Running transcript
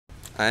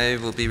I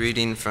will be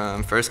reading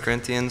from 1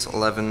 Corinthians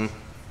 11,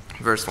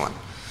 verse 1.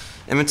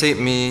 Imitate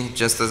me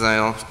just as I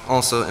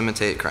also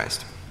imitate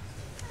Christ.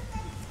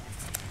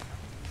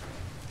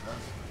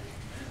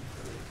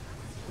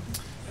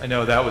 I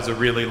know that was a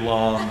really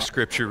long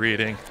scripture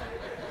reading.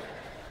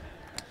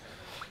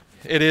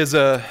 It is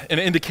an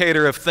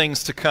indicator of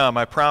things to come.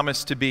 I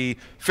promise to be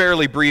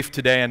fairly brief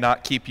today and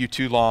not keep you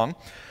too long.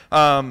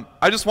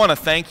 I just want to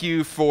thank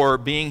you for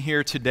being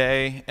here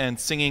today and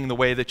singing the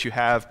way that you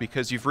have,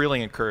 because you've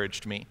really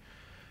encouraged me.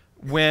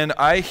 When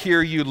I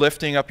hear you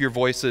lifting up your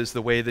voices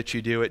the way that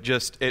you do,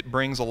 it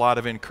brings a lot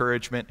of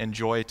encouragement and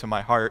joy to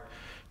my heart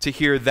to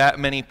hear that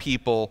many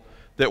people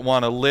that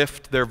want to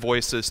lift their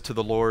voices to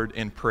the Lord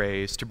in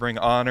praise, to bring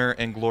honor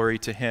and glory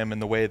to Him in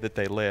the way that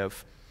they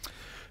live.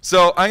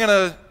 So I'm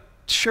going to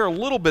share a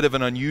little bit of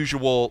an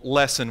unusual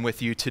lesson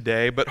with you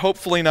today, but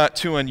hopefully not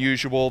too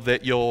unusual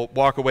that you'll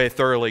walk away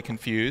thoroughly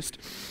confused.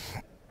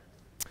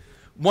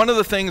 One of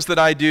the things that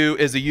I do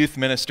as a youth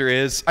minister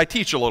is I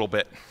teach a little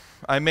bit.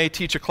 I may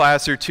teach a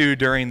class or two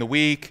during the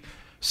week,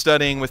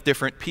 studying with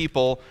different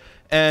people,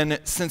 and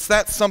since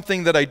that's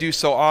something that I do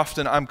so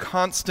often, I'm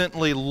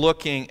constantly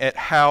looking at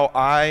how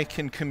I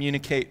can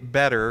communicate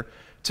better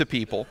to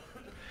people.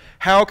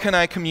 How can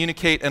I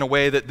communicate in a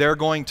way that they're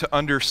going to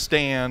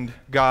understand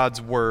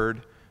God's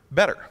Word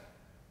better?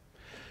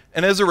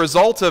 And as a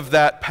result of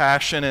that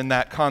passion and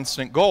that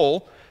constant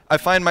goal, I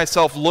find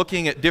myself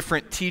looking at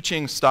different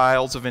teaching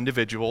styles of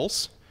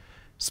individuals,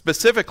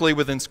 specifically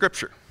within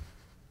Scripture.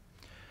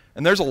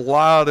 And there's a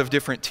lot of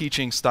different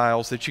teaching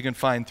styles that you can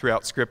find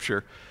throughout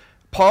Scripture.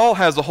 Paul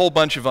has a whole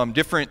bunch of them,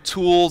 different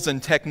tools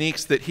and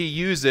techniques that he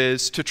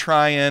uses to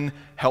try and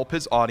help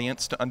his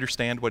audience to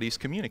understand what he's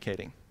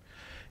communicating.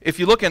 If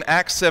you look in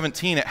Acts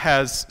 17, it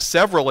has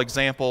several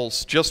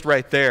examples just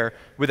right there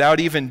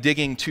without even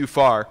digging too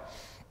far.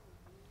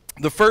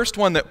 The first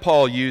one that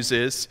Paul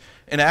uses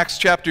in Acts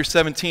chapter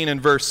 17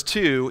 and verse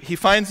 2, he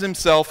finds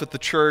himself at the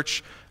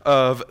church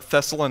of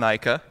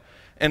Thessalonica,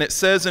 and it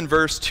says in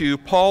verse 2,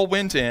 Paul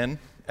went in,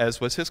 as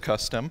was his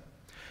custom,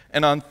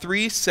 and on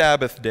 3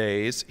 Sabbath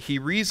days he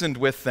reasoned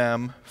with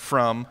them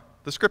from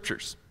the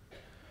Scriptures.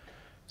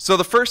 So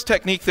the first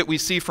technique that we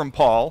see from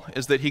Paul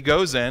is that he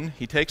goes in,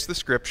 he takes the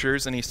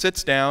Scriptures, and he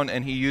sits down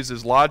and he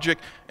uses logic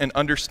and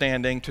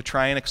understanding to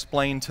try and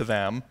explain to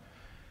them,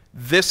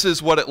 this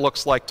is what it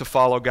looks like to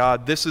follow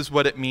God, this is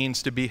what it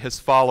means to be His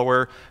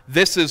follower,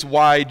 this is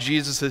why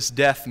Jesus'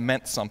 death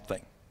meant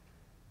something.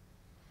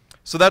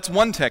 So that's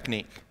one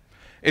technique.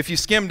 If you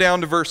skim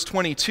down to verse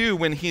 22,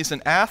 when he's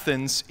in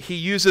Athens, he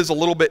uses a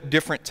little bit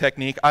different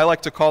technique. I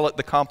like to call it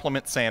the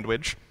compliment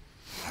sandwich.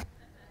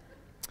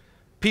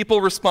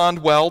 People respond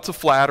well to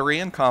flattery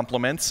and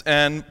compliments,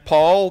 and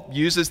Paul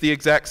uses the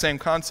exact same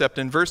concept.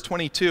 In verse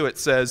 22, it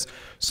says,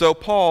 so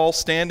Paul,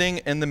 standing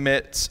in the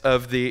midst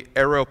of the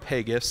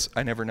Areopagus,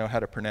 I never know how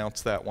to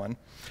pronounce that one,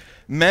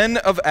 men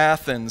of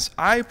Athens,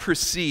 I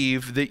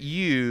perceive that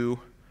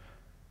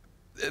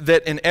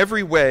in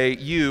every way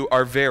you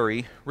are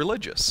very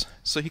religious.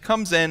 So he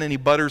comes in and he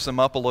butters them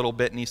up a little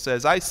bit, and he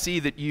says, I see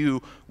that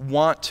you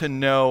want to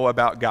know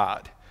about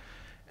God.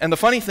 And the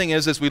funny thing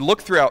is, as we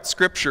look throughout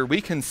Scripture,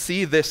 we can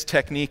see this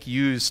technique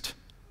used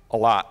a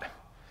lot.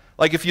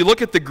 Like if you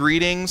look at the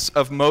greetings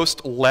of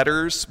most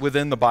letters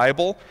within the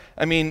Bible,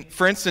 I mean,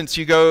 for instance,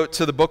 you go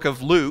to the book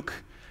of Luke,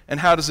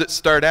 and how does it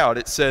start out?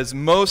 It says,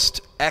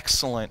 most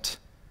excellent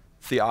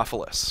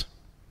Theophilus.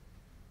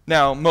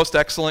 Now, most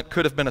excellent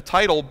could have been a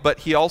title,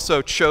 but he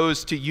also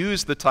chose to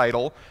use the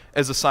title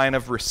as a sign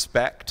of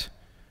respect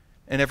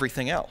and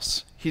everything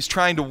else. He's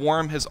trying to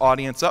warm his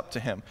audience up to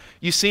him.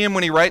 You see him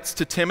when he writes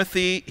to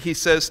Timothy, he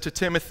says to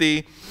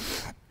Timothy,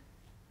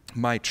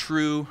 my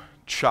true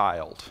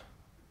child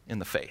in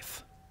the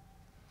faith.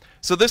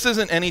 So this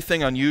isn't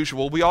anything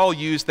unusual. We all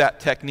use that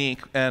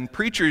technique, and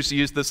preachers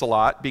use this a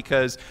lot,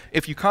 because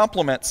if you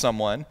compliment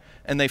someone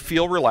and they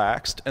feel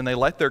relaxed and they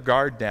let their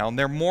guard down,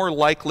 they're more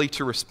likely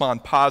to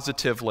respond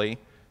positively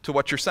to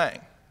what you're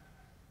saying.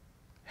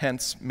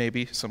 Hence,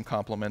 maybe some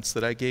compliments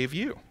that I gave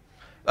you.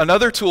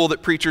 Another tool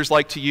that preachers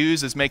like to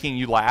use is making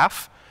you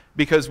laugh,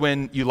 because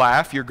when you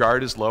laugh, your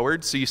guard is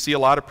lowered. So you see a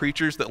lot of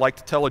preachers that like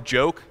to tell a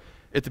joke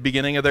at the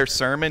beginning of their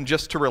sermon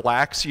just to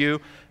relax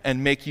you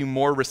and make you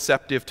more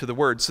receptive to the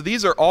word. So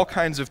these are all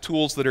kinds of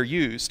tools that are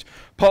used.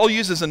 Paul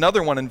uses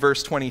another one in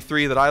verse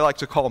 23 that I like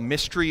to call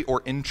mystery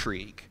or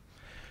intrigue.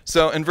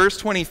 So in verse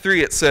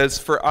 23 it says,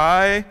 For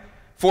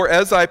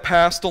as I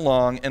passed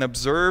along and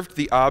observed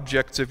the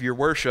objects of your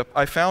worship,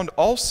 I found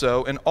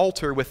also an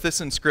altar with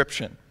this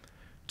inscription,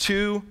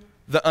 to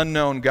the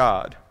unknown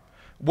God.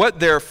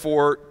 What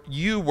therefore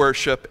you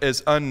worship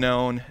as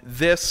unknown,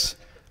 this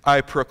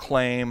I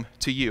proclaim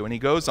to you. And he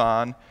goes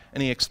on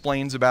and he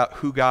explains about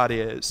who God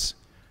is,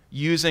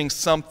 using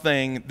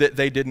something that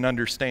they didn't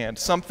understand,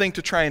 something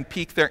to try and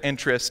pique their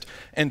interest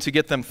and to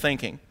get them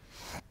thinking.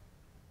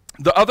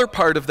 The other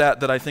part of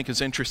that I think is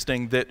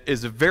interesting, that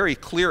is a very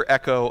clear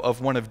echo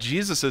of one of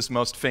Jesus'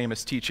 most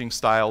famous teaching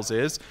styles,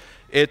 is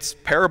It's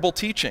parable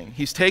teaching.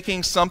 He's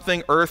taking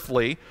something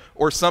earthly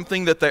or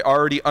something that they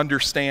already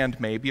understand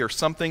maybe or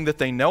something that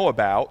they know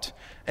about,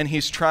 and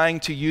he's trying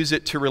to use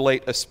it to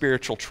relate a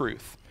spiritual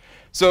truth.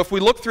 So if we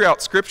look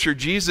throughout Scripture,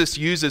 Jesus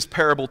uses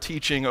parable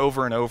teaching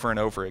over and over and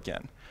over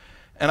again.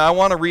 And I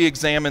want to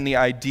re-examine the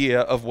idea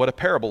of what a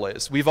parable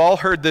is. We've all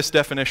heard this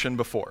definition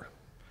before.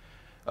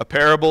 A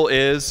parable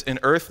is an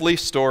earthly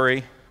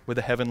story with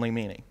a heavenly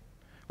meaning,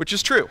 which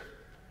is true.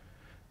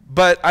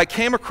 But I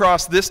came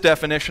across this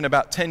definition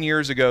about 10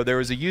 years ago. There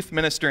was a youth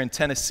minister in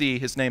Tennessee.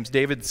 His name's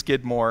David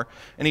Skidmore,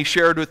 and he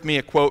shared with me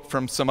a quote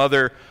from some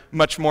other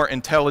much more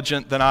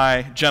intelligent than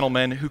I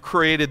gentleman who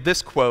created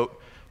this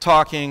quote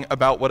talking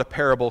about what a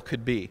parable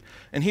could be.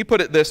 And he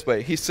put it this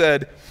way. He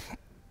said,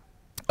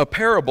 "A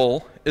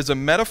parable is a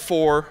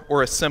metaphor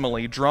or a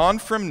simile drawn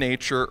from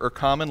nature or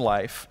common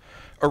life,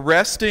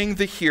 arresting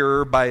the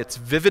hearer by its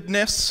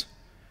vividness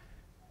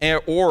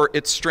or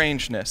its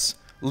strangeness,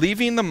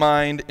 leaving the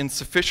mind in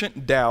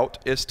sufficient doubt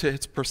as to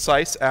its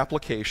precise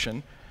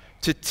application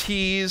to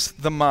tease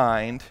the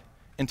mind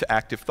into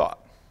active thought."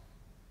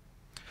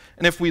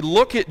 And if we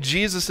look at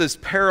Jesus'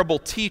 parable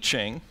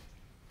teaching,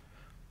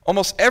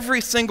 almost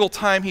every single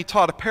time he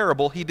taught a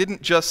parable, he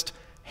didn't just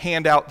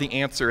hand out the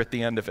answer at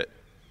the end of it.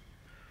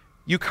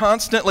 You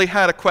constantly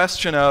had a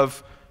question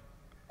of,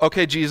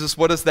 okay, Jesus,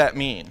 what does that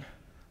mean?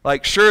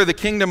 Like, sure, the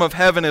kingdom of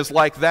heaven is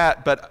like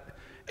that, but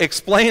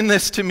explain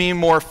this to me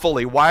more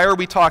fully. Why are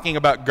we talking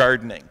about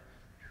gardening?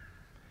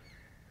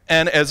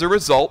 And as a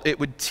result, it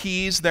would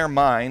tease their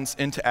minds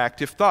into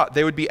active thought.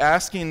 They would be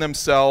asking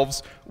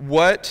themselves,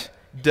 what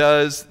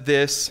does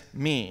this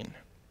mean?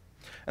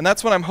 And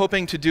that's what I'm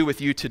hoping to do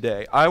with you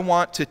today. I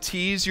want to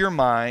tease your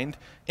mind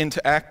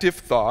into active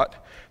thought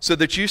so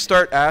that you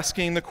start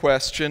asking the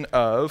question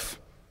of,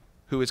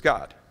 who is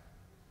God?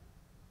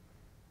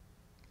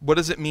 What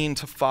does it mean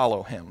to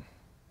follow him?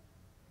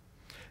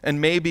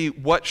 And maybe,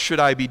 what should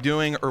I be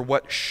doing or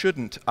what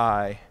shouldn't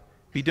I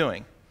be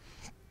doing?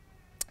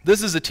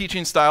 This is a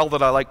teaching style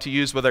that I like to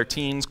use with our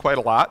teens quite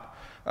a lot.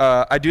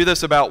 I do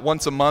this about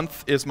once a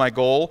month is my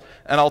goal,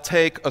 and I'll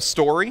take a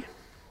story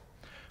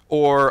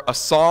or a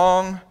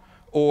song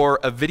or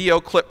a video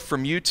clip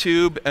from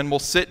YouTube, and we'll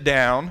sit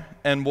down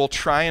and we'll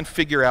try and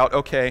figure out,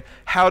 okay,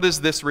 how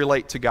does this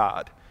relate to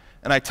God?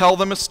 And I tell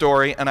them a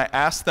story and I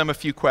ask them a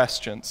few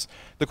questions.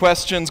 The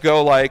questions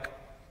go like,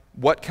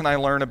 what can I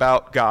learn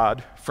about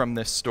God from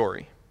this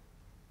story?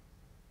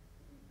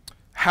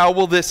 How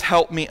will this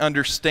help me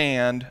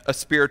understand a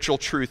spiritual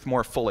truth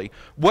more fully?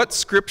 What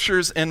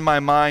scriptures in my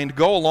mind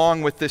go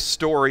along with this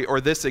story or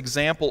this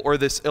example or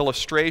this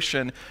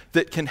illustration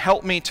that can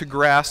help me to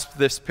grasp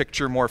this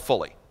picture more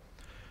fully?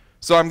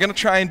 So I'm going to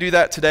try and do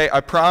that today.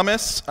 I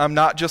promise I'm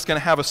not just going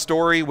to have a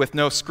story with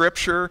no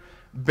scripture.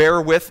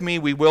 Bear with me,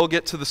 we will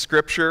get to the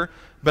scripture,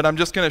 but I'm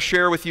just going to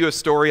share with you a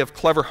story of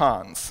Clever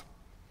Hans.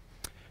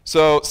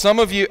 So some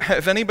of you,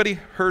 have anybody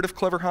heard of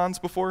Clever Hans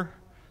before?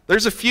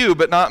 There's a few,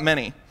 but not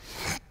many.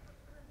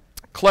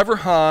 Clever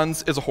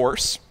Hans is a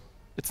horse.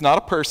 It's not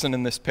a person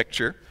in this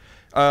picture.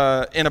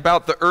 In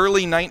about the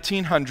early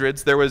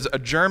 1900s, there was a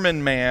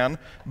German man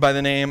by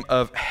the name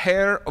of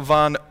Herr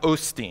von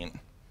Osten.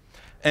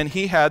 And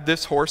he had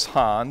this horse,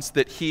 Hans,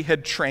 that he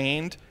had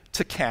trained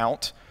to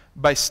count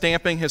by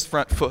stamping his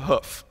front foot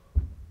hoof.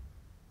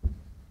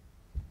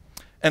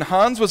 And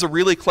Hans was a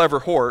really clever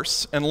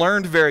horse and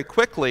learned very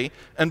quickly,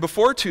 and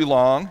before too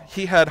long,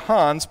 he had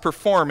Hans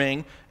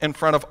performing in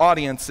front of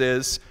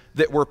audiences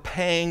that were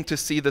paying to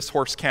see this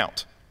horse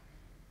count.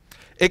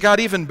 It got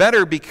even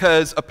better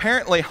because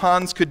apparently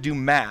Hans could do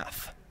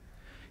math.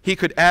 He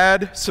could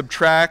add,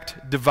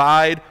 subtract,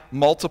 divide,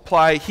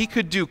 multiply. He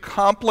could do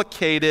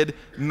complicated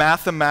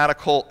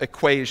mathematical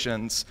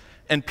equations,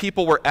 and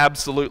people were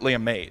absolutely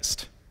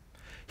amazed.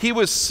 He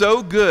was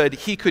so good,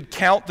 he could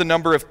count the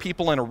number of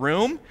people in a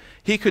room.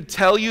 He could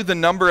tell you the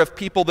number of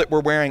people that were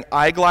wearing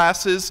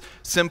eyeglasses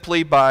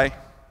simply by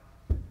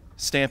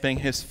stamping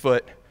his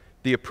foot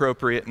the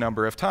appropriate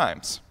number of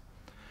times.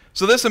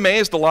 So this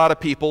amazed a lot of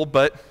people,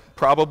 but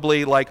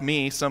probably like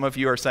me, some of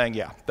you are saying,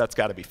 yeah, that's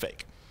got to be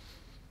fake.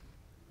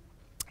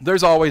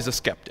 There's always a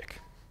skeptic.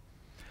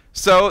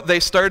 So they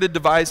started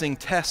devising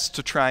tests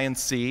to try and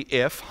see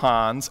if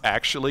Hans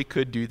actually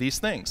could do these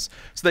things.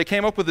 So they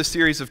came up with a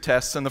series of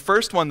tests, and the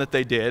first one that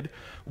they did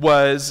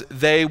was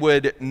they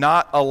would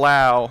not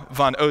allow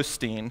von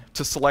Osten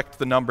to select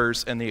the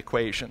numbers in the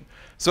equation.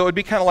 So it would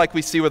be kind of like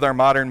we see with our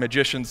modern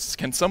magicians.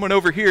 Can someone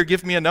over here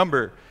give me a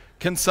number?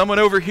 Can someone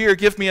over here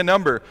give me a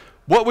number?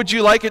 What would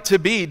you like it to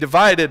be?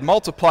 Divided,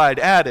 multiplied,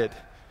 added?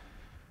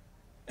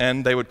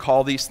 And they would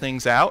call these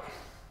things out,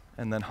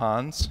 and then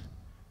Hans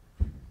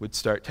would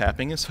start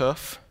tapping his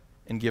hoof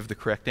and give the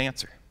correct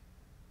answer.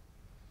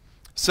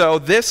 So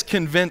this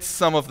convinced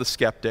some of the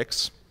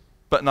skeptics,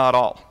 but not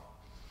all.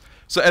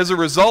 So as a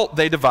result,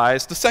 they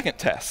devised a second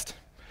test.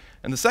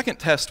 And the second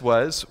test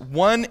was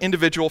one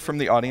individual from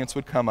the audience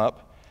would come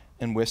up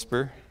and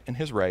whisper in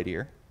his right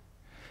ear,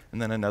 and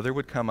then another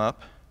would come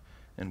up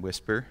and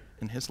whisper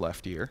in his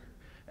left ear,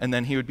 and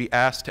then he would be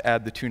asked to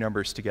add the two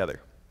numbers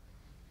together.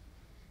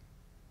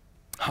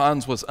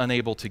 Hans was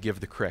unable to give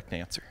the correct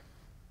answer.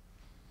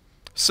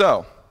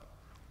 So,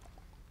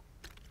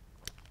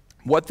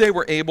 what they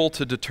were able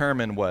to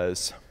determine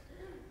was,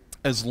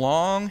 as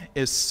long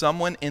as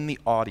someone in the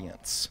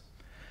audience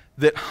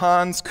that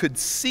Hans could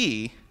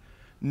see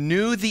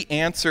knew the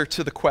answer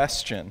to the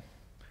question,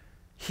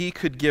 he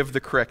could give the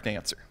correct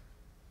answer.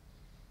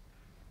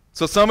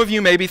 So some of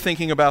you may be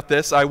thinking about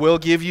this. I will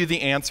give you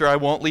the answer. I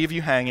won't leave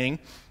you hanging.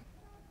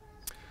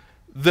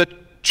 The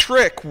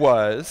trick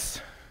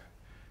was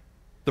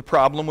the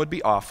problem would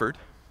be offered,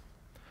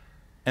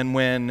 and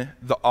when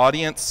the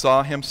audience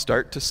saw him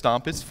start to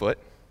stomp his foot,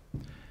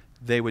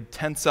 they would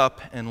tense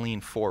up and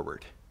lean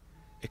forward,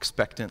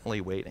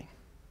 expectantly waiting.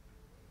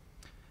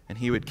 And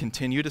he would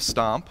continue to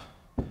stomp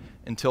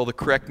until the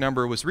correct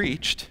number was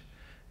reached,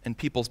 and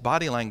people's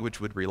body language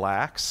would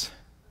relax.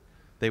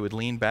 They would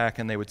lean back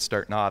and they would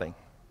start nodding.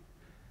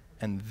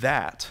 And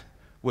that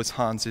was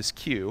Hans's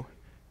cue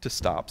to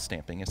stop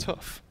stamping his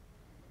hoof.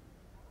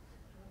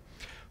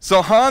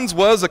 So Hans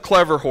was a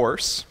clever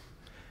horse,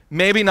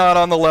 maybe not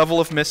on the level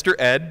of Mr.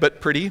 Ed,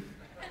 but pretty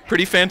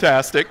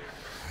fantastic.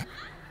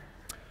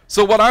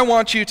 So what I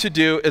want you to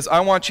do is I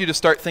want you to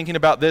start thinking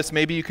about this.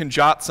 Maybe you can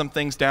jot some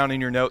things down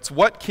in your notes.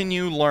 What can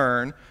you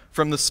learn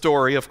from the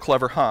story of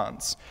clever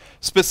Hans?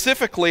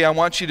 Specifically, I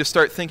want you to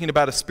start thinking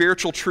about a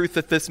spiritual truth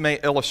that this may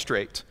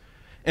illustrate.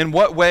 In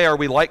what way are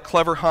we like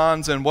clever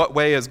Hans? In what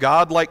way is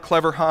God like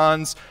clever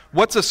Hans?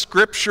 What's a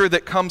scripture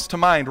that comes to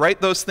mind?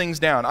 Write those things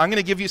down. I'm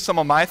going to give you some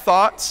of my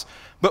thoughts,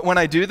 but when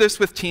I do this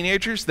with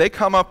teenagers, they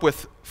come up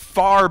with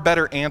far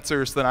better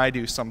answers than I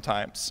do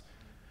sometimes.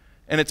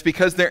 And it's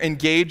because they're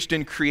engaged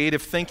in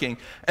creative thinking.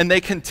 And they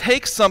can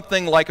take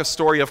something like a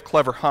story of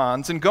clever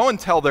Hans and go and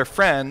tell their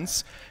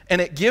friends,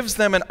 and it gives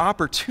them an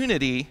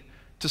opportunity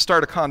to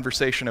start a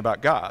conversation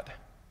about God.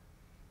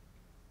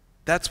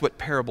 That's what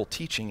parable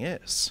teaching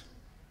is.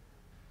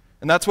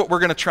 And that's what we're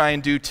going to try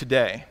and do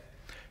today.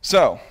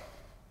 So,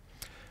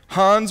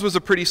 Hans was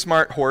a pretty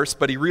smart horse,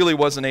 but he really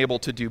wasn't able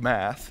to do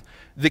math.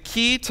 The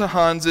key to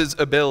Hans's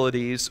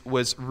abilities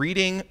was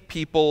reading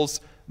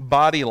people's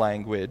body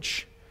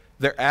language,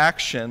 their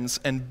actions,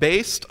 and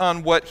based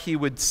on what he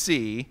would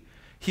see,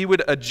 he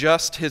would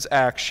adjust his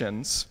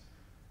actions.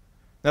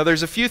 Now,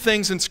 there's a few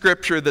things in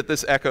Scripture that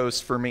this echoes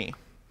for me.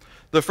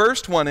 The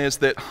first one is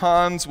that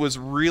Hans was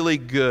really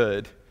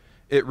good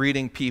at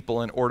reading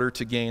people in order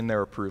to gain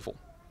their approval.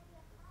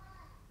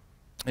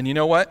 And you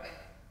know what?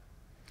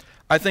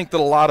 I think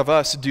that a lot of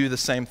us do the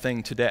same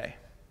thing today.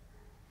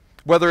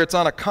 Whether it's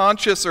on a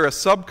conscious or a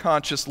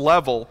subconscious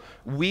level,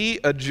 we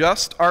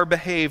adjust our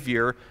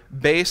behavior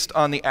based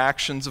on the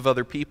actions of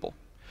other people.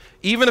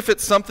 Even if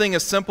it's something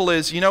as simple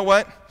as, you know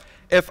what?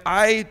 If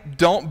I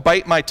don't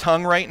bite my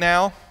tongue right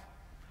now,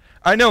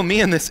 I know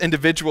me and this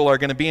individual are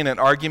going to be in an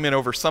argument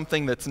over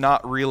something that's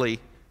not really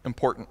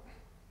important.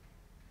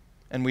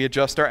 And we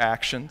adjust our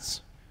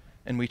actions,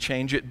 and we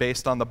change it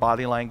based on the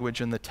body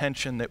language and the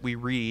tension that we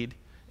read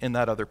in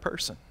that other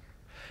person.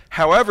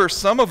 However,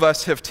 some of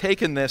us have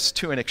taken this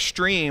to an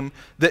extreme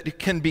that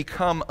can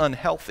become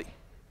unhealthy.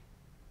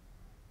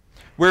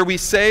 Where we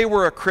say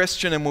we're a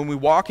Christian, and when we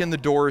walk in the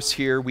doors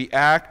here, we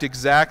act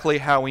exactly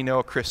how we know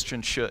a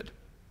Christian should.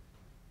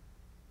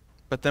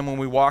 But then when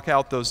we walk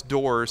out those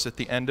doors at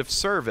the end of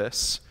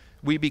service,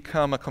 we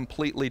become a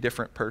completely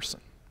different person.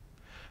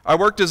 I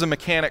worked as a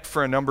mechanic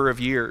for a number of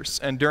years,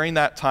 and during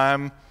that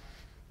time,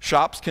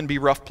 shops can be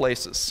rough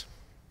places.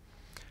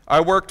 I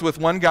worked with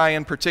one guy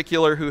in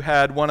particular who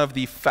had one of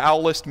the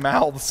foulest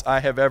mouths I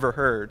have ever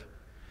heard.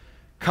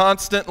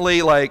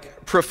 Constantly,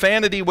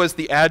 profanity was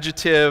the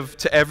adjective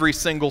to every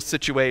single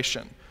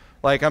situation.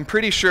 I'm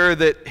pretty sure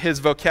that his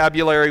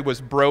vocabulary was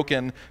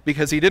broken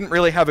because he didn't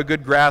really have a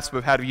good grasp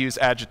of how to use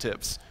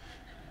adjectives.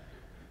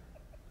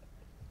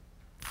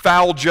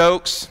 Foul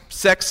jokes,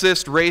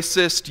 sexist,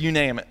 racist, you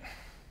name it.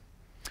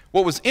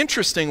 What was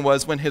interesting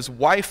was when his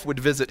wife would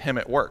visit him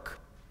at work.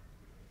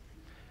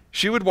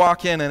 She would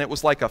walk in and it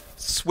was like a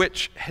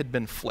switch had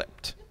been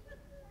flipped.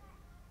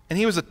 And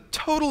he was a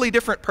totally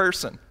different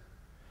person.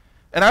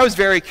 And I was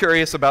very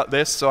curious about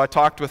this, so I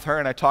talked with her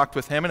and I talked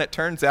with him, and it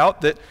turns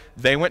out that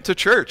they went to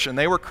church and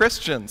they were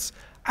Christians.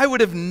 I would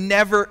have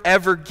never,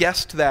 ever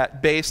guessed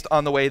that based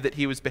on the way that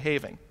he was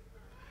behaving.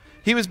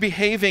 He was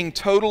behaving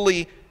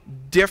totally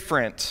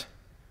different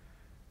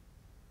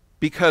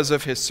because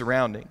of his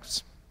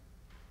surroundings.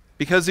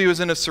 Because he was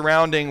in a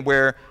surrounding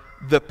where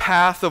the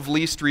path of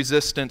least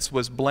resistance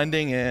was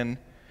blending in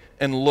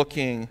and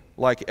looking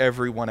like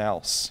everyone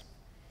else.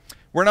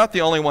 We're not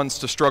the only ones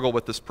to struggle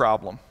with this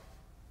problem.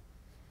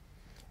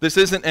 This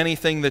isn't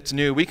anything that's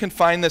new. We can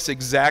find this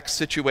exact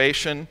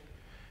situation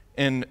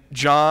in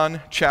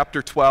John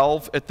chapter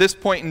 12. At this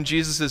point in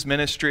Jesus'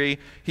 ministry,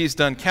 he's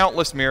done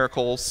countless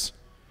miracles.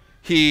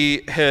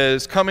 He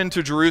has come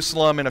into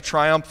Jerusalem in a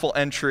triumphal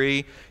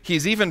entry.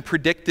 He's even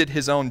predicted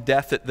his own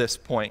death at this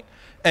point.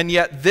 And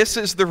yet this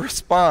is the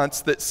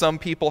response that some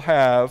people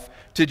have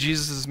to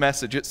Jesus'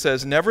 message. It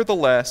says,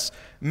 nevertheless,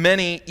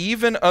 many,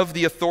 even of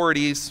the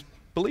authorities,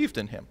 believed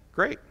in him.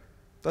 Great.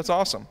 That's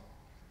awesome.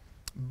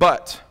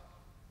 But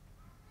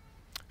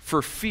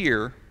For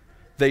fear,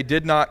 they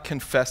did not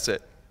confess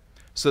it,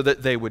 so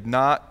that they would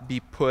not be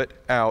put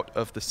out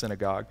of the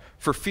synagogue.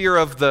 For fear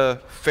of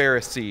the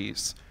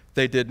Pharisees,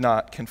 they did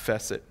not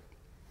confess it.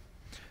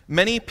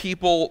 Many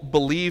people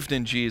believed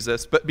in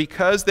Jesus, but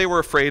because they were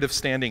afraid of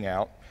standing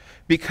out,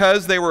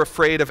 because they were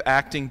afraid of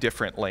acting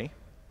differently,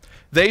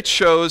 they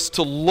chose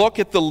to look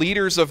at the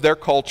leaders of their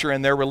culture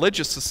and their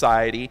religious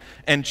society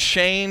and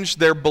change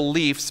their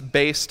beliefs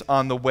based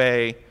on the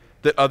way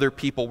that other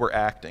people were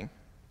acting.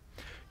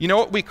 You know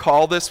what we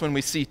call this when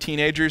we see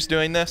teenagers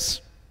doing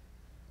this?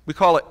 We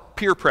call it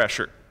peer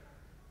pressure.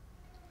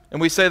 And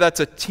we say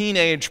that's a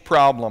teenage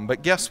problem,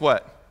 but guess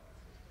what?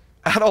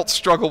 Adults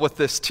struggle with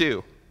this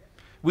too.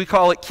 We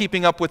call it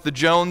keeping up with the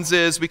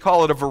Joneses. We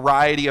call it a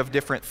variety of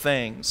different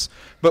things.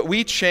 But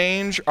we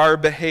change our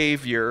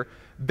behavior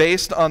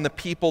based on the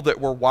people that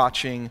we're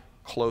watching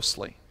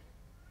closely.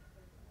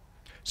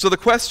 So the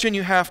question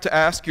you have to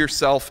ask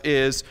yourself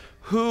is,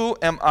 who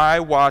am I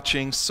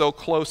watching so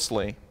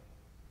closely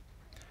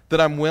that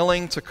I'm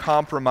willing to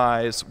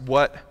compromise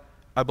what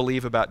I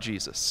believe about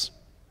Jesus?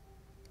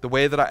 The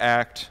way that I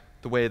act,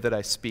 the way that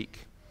I speak.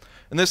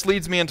 And this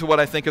leads me into what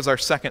I think is our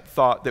second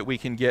thought that we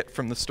can get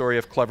from the story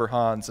of Clever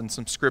Hans and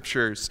some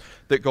scriptures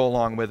that go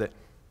along with it.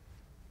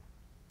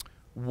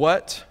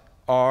 What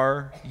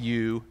are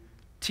you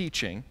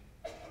teaching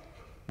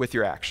with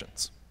your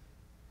actions?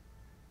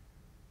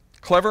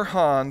 Clever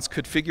Hans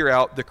could figure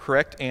out the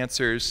correct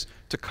answers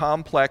to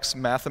complex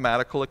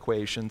mathematical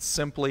equations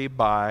simply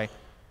by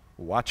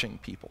watching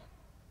people.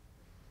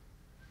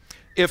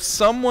 If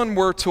someone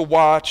were to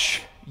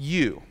watch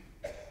you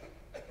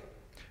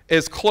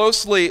as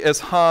closely as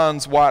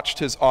Hans watched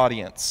his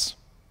audience,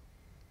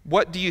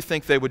 what do you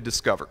think they would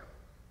discover?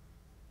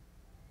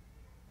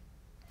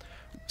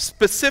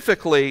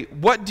 Specifically,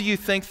 what do you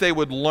think they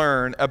would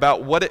learn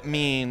about what it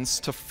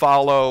means to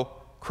follow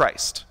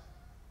Christ?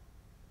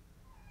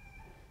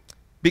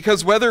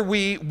 Because whether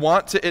we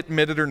want to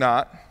admit it or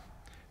not,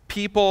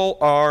 people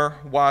are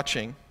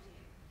watching.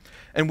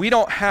 And we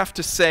don't have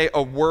to say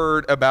a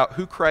word about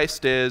who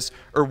Christ is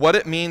or what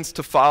it means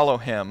to follow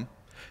him.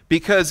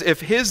 Because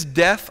if his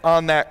death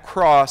on that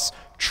cross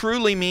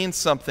truly means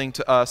something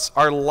to us,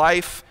 our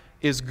life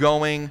is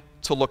going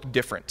to look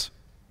different.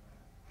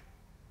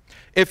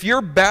 If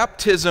your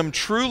baptism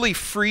truly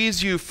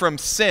frees you from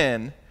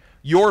sin,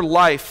 your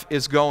life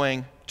is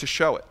going to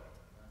show it.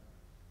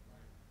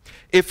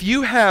 If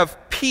you have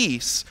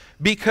peace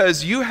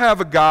because you have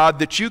a God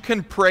that you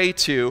can pray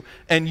to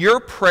and your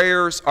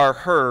prayers are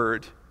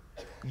heard,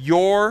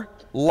 your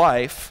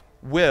life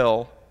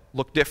will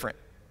look different.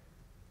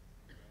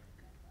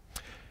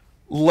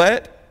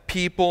 Let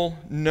people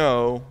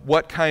know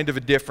what kind of a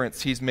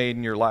difference he's made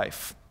in your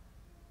life.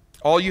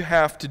 All you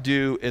have to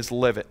do is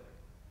live it.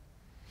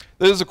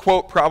 This is a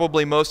quote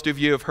probably most of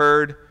you have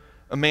heard.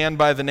 A man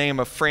by the name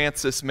of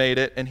Francis made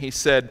it, and he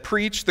said,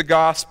 "Preach the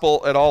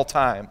gospel at all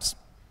times.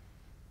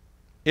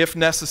 If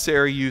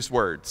necessary, use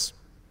words."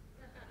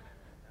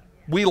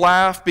 We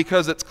laugh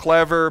because it's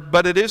clever,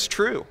 but it is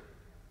true.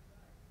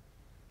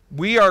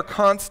 We are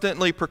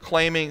constantly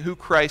proclaiming who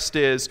Christ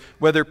is,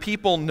 whether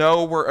people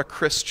know we're a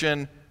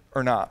Christian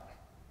or not.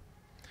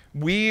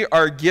 We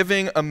are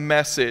giving a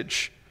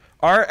message.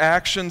 Our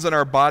actions and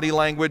our body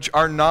language,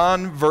 our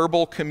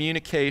nonverbal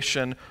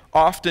communication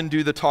often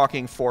do the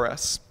talking for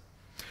us.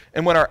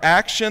 And when our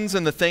actions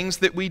and the things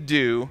that we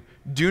do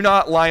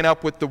not line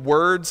up with the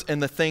words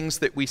and the things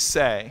that we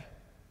say,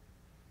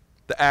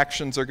 the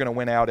actions are going to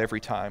win out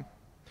every time.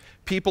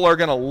 People are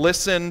going to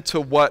listen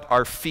to what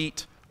our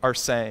feet are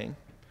saying.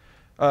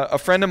 A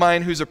friend of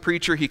mine who's a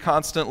preacher, he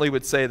constantly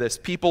would say this: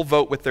 people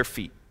vote with their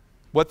feet.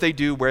 What they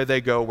do, where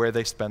they go, where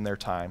they spend their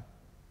time.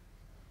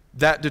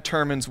 That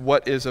determines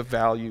what is of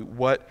value,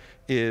 what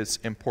is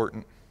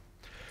important.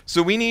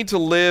 So we need to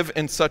live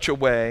in such a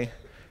way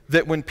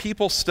that when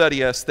people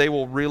study us, they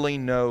will really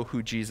know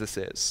who Jesus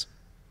is.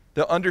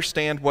 They'll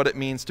understand what it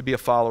means to be a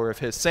follower of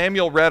his.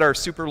 Samuel read our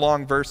super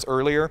long verse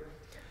earlier.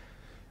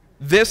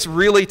 This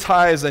really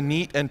ties a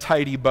neat and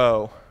tidy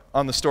bow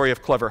on the story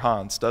of Clever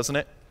Hans, doesn't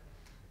it?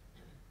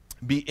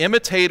 Be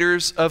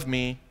imitators of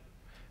me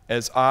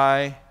as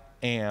I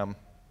am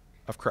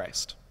of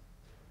Christ.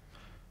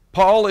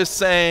 Paul is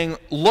saying,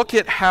 look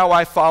at how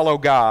I follow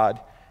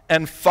God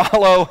and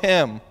follow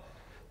him.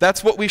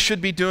 That's what we should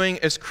be doing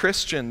as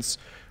Christians.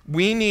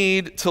 We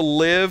need to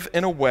live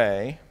in a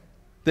way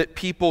that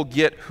people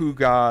get who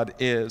God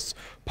is.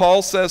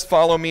 Paul says,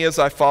 follow me as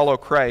I follow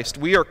Christ.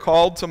 We are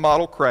called to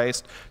model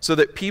Christ so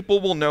that people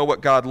will know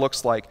what God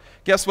looks like.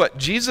 Guess what?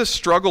 Jesus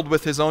struggled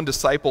with his own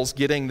disciples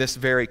getting this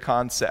very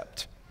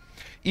concept.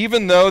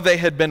 Even though they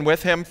had been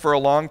with him for a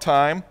long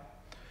time,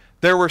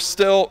 there were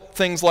still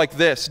things like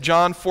this.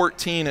 John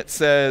 14, it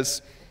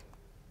says,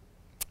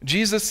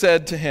 Jesus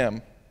said to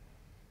him,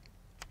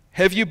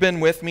 "Have you been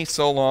with me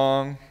so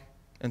long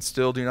and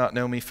still do not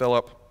know me,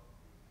 Philip?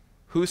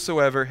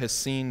 Whosoever has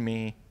seen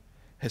me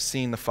has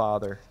seen the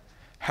Father.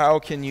 How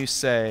can you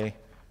say,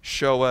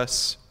 show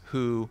us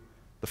who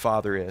the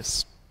Father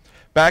is?"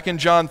 Back in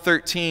John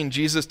 13,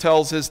 Jesus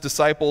tells his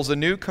disciples, "A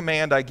new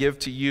command I give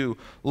to you.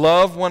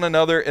 Love one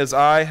another as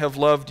I have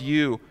loved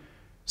you.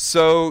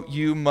 So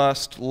you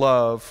must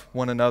love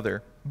one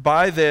another.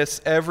 By this,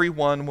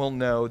 everyone will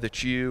know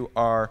that you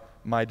are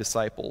my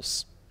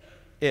disciples,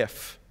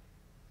 if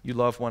you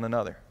love one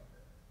another."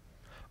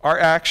 Our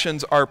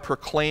actions are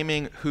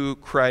proclaiming who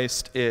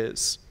Christ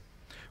is.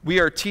 We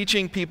are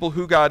teaching people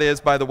who God is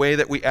by the way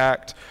that we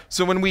act.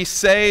 So when we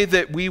say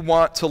that we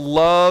want to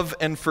love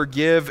and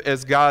forgive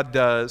as God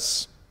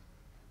does,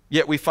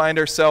 yet we find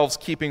ourselves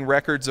keeping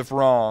records of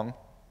wrong,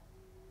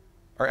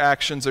 our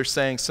actions are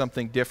saying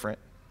something different.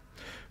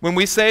 When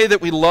we say that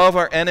we love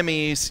our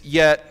enemies,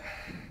 yet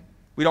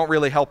we don't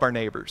really help our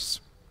neighbors.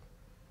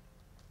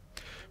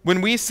 When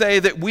we say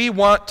that we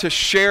want to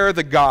share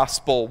the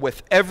gospel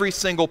with every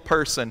single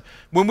person,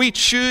 when we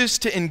choose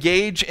to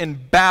engage in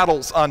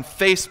battles on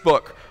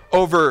Facebook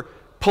over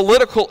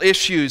political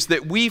issues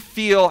that we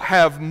feel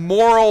have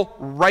moral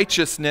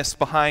righteousness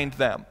behind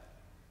them,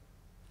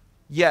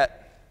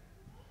 yet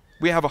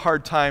we have a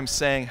hard time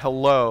saying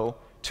hello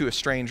to a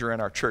stranger in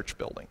our church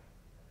building.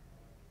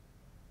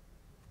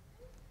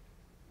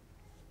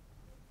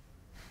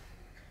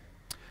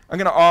 I'm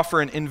going to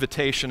offer an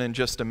invitation in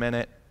just a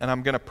minute, and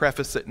I'm going to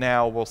preface it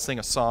now. We'll sing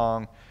a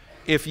song.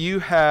 If you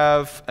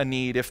have a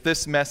need, if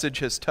this message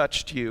has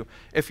touched you,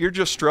 if you're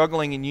just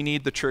struggling and you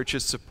need the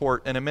church's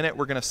support, in a minute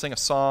we're going to sing a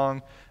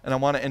song, and I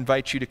want to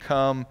invite you to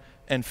come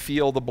and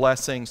feel the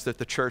blessings that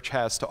the church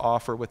has to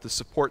offer with the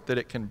support that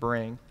it can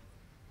bring.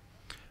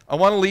 I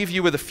want to leave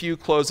you with a few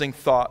closing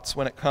thoughts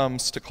when it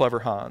comes to Clever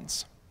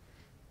Hans.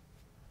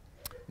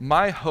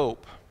 My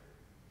hope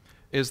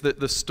is that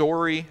the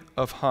story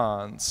of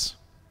Hans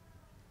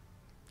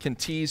can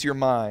tease your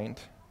mind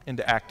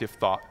into active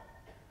thought.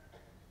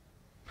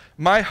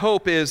 My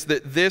hope is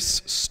that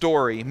this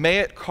story, may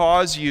it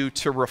cause you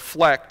to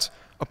reflect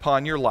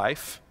upon your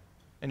life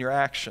and your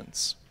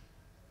actions.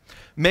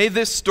 May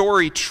this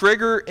story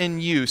trigger in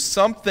you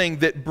something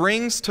that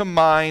brings to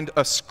mind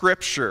a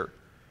scripture,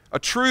 a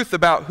truth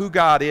about who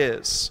God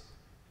is,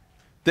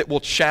 that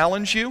will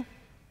challenge you,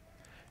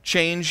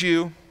 change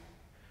you,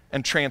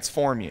 and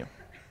transform you.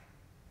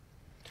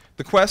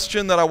 The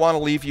question that I want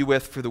to leave you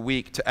with for the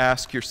week to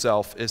ask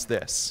yourself is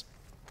this: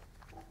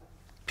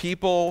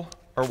 people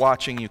are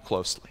watching you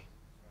closely.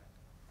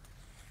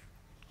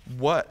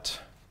 What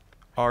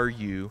are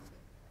you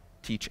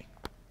teaching?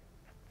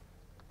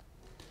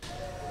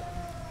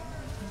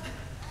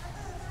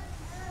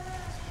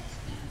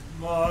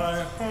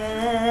 My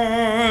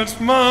heart,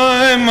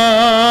 my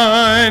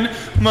mind,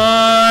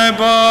 my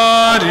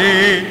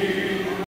body